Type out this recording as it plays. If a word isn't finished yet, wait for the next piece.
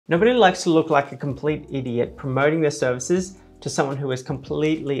Nobody likes to look like a complete idiot promoting their services to someone who is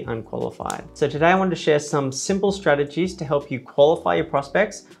completely unqualified. So today I wanted to share some simple strategies to help you qualify your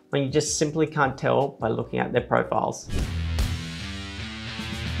prospects when you just simply can't tell by looking at their profiles.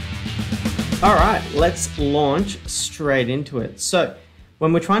 All right, let's launch straight into it. So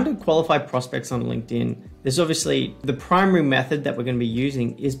when we're trying to qualify prospects on LinkedIn, there's obviously the primary method that we're going to be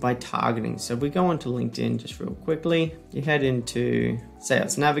using is by targeting. So if we go onto LinkedIn just real quickly, you head into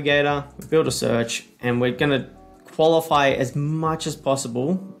Sales Navigator, we build a search, and we're going to qualify as much as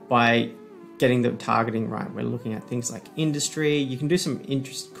possible by getting the targeting right. We're looking at things like industry. You can do some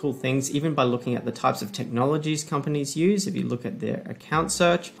cool things even by looking at the types of technologies companies use. If you look at their account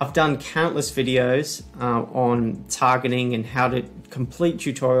search, I've done countless videos on targeting and how to complete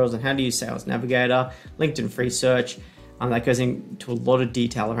tutorials on how to use Sales Navigator, LinkedIn Free Search. That goes into a lot of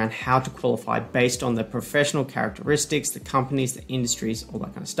detail around how to qualify based on the professional characteristics, the companies, the industries, all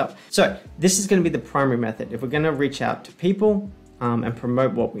that kind of stuff. So this is going to be the primary method. If we're going to reach out to people and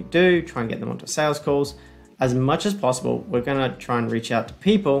promote what we do, try and get them onto sales calls, as much as possible, we're going to try and reach out to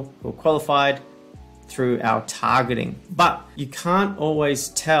people who are qualified through our targeting. But you can't always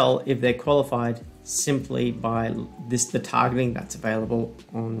tell if they're qualified simply by the targeting that's available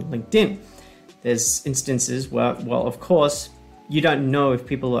on LinkedIn. There's instances where, well, of course, you don't know if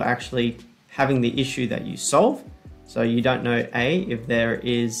people are actually having the issue that you solve. So you don't know, A, if there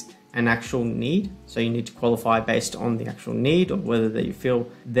is an actual need. So you need to qualify based on the actual need, or whether you feel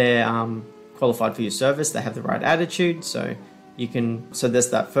they're qualified for your service, they have the right attitude. So there's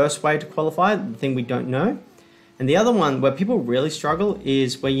that first way to qualify, the thing we don't know. And the other one where people really struggle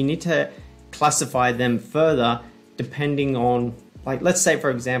is where you need to classify them further depending on, like, let's say, for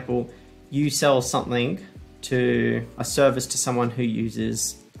example, you sell something to a service to someone who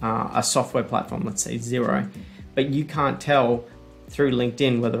uses a software platform, let's say Xero, but you can't tell through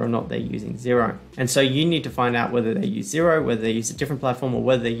LinkedIn whether or not they're using Xero. And so you need to find out whether they use Xero, whether they use a different platform, or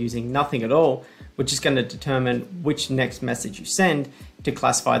whether they're using nothing at all, which is going to determine which next message you send to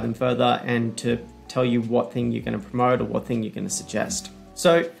classify them further and to tell you what thing you're going to promote or what thing you're going to suggest.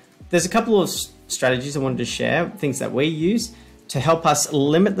 So there's a couple of strategies I wanted to share, things that we use to help us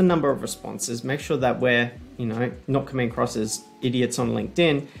limit the number of responses, make sure that we're not coming across as idiots on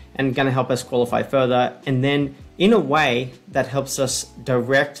LinkedIn, and going to help us qualify further. And then in a way that helps us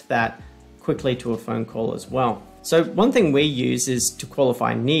direct that quickly to a phone call as well. So one thing we use is to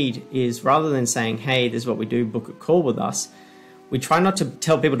qualify need is, rather than saying, hey, this is what we do, book a call with us, we try not to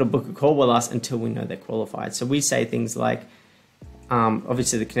tell people to book a call with us until we know they're qualified. So we say things like,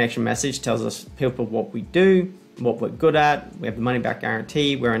 obviously the connection message tells us people what we do, what we're good at, we have the money back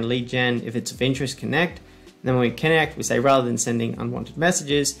guarantee, we're in lead gen, if it's of interest, connect. And then when we connect, we say, rather than sending unwanted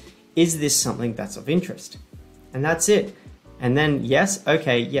messages, is this something that's of interest? And that's it. And then yes,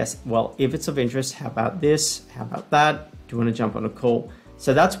 okay, yes, well, if it's of interest, how about this? How about that? Do you want to jump on a call?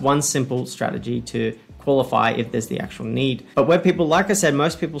 So that's one simple strategy to qualify if there's the actual need. But where people, like I said,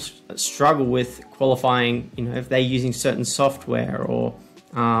 most people struggle with qualifying, if they're using certain software or,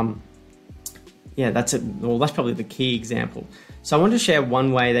 that's it. Well, that's probably the key example. So I want to share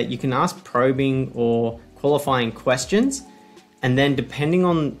one way that you can ask probing or qualifying questions, and then depending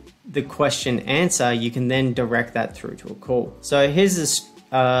on the question answer, you can then direct that through to a call. So here's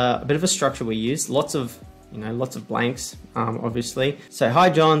a bit of a structure we use. Lots of blanks, obviously. So,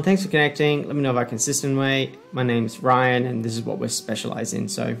 hi John, thanks for connecting. Let me know if I can assist in way. My name's Ryan, and this is what we're specialized in.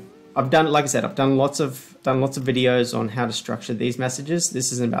 So I've done lots of videos on how to structure these messages.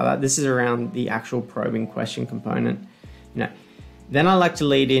 This isn't about that. This is around the actual probing question component. Then I like to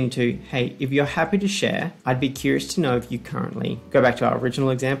lead into, hey, if you're happy to share, I'd be curious to know if you currently, go back to our original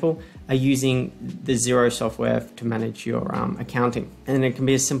example, are using the Xero software to manage your accounting. And it can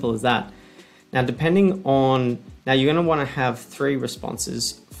be as simple as that. Now, you're going to want to have 3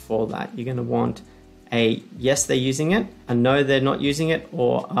 responses for that. You're going to want a yes, they're using it, a no, they're not using it,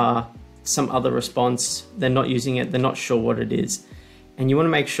 or some other response, they're not using it, they're not sure what it is. And you want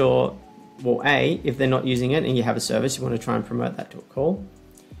to make sure, well, A, if they're not using it and you have a service, you want to try and promote that to a call.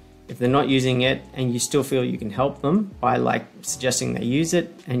 If they're not using it and you still feel you can help them by suggesting they use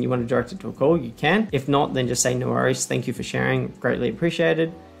it and you want to direct it to a call, you can. If not, then just say no worries, thank you for sharing, greatly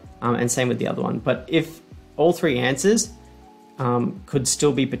appreciated. And same with the other one. But if all 3 answers could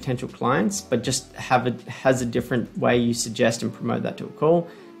still be potential clients, but just has a different way you suggest and promote that to a call,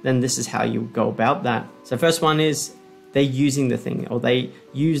 then this is how you go about that. So first one is they're using the thing, or they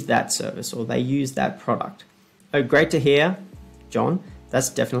use that service, or they use that product. Oh, great to hear, John. That's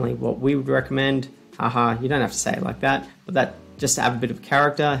definitely what we would recommend. Haha, you don't have to say it like that, but that just to have a bit of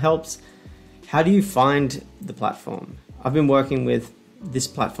character helps. How do you find the platform? I've been working with this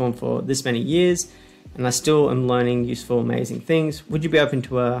platform for this many years and I still am learning useful, amazing things. Would you be open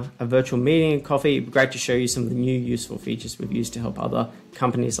to a virtual meeting, a coffee? It'd be great to show you some of the new useful features we've used to help other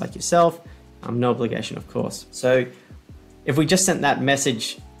companies like yourself. No obligation, of course. So if we just sent that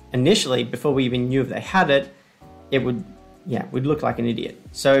message initially before we even knew if they had it, we'd look like an idiot.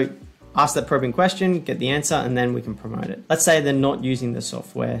 So ask that probing question, get the answer, and then we can promote it. Let's say they're not using the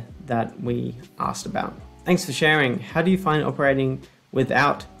software that we asked about. Thanks for sharing. How do you find operating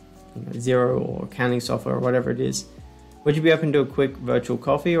without Xero or accounting software or whatever it is? Would you be open to a quick virtual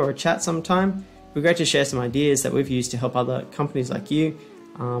coffee or a chat sometime? It'd be great to share some ideas that we've used to help other companies like you,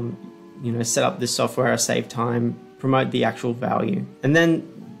 set up this software, save time, promote the actual value. And then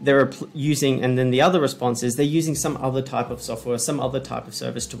the other response is they're using some other type of software, some other type of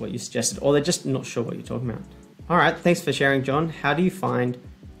service to what you suggested, or they're just not sure what you're talking about. All right, thanks for sharing, John. How do you find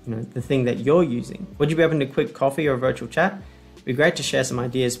the thing that you're using? Would you be open to a quick coffee or a virtual chat? It'd be great to share some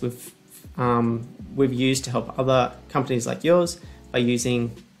ideas we've used to help other companies like yours by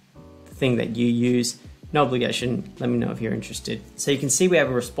using the thing that you use. No obligation. Let me know if you're interested. So you can see we have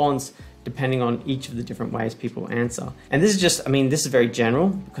a response depending on each of the different ways people answer. And this is very general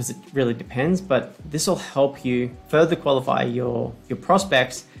because it really depends, but this will help you further qualify your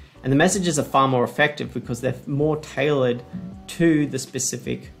prospects. And the messages are far more effective because they're more tailored to the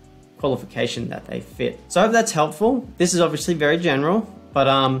specific qualification that they fit. So I hope that's helpful. This is obviously very general, but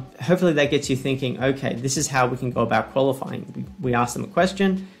hopefully that gets you thinking, okay, this is how we can go about qualifying. We ask them a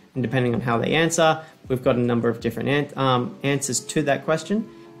question, and depending on how they answer, we've got a number of different answers to that question,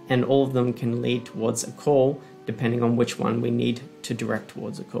 and all of them can lead towards a call depending on which one we need to direct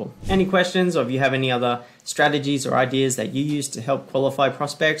towards a call. Any questions, or if you have any other strategies or ideas that you use to help qualify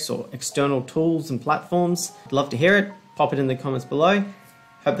prospects or external tools and platforms, I'd love to hear it. Pop it in the comments below.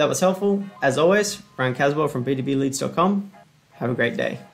 Hope that was helpful. As always, Ryan Caswell from b2bleads.com. Have a great day.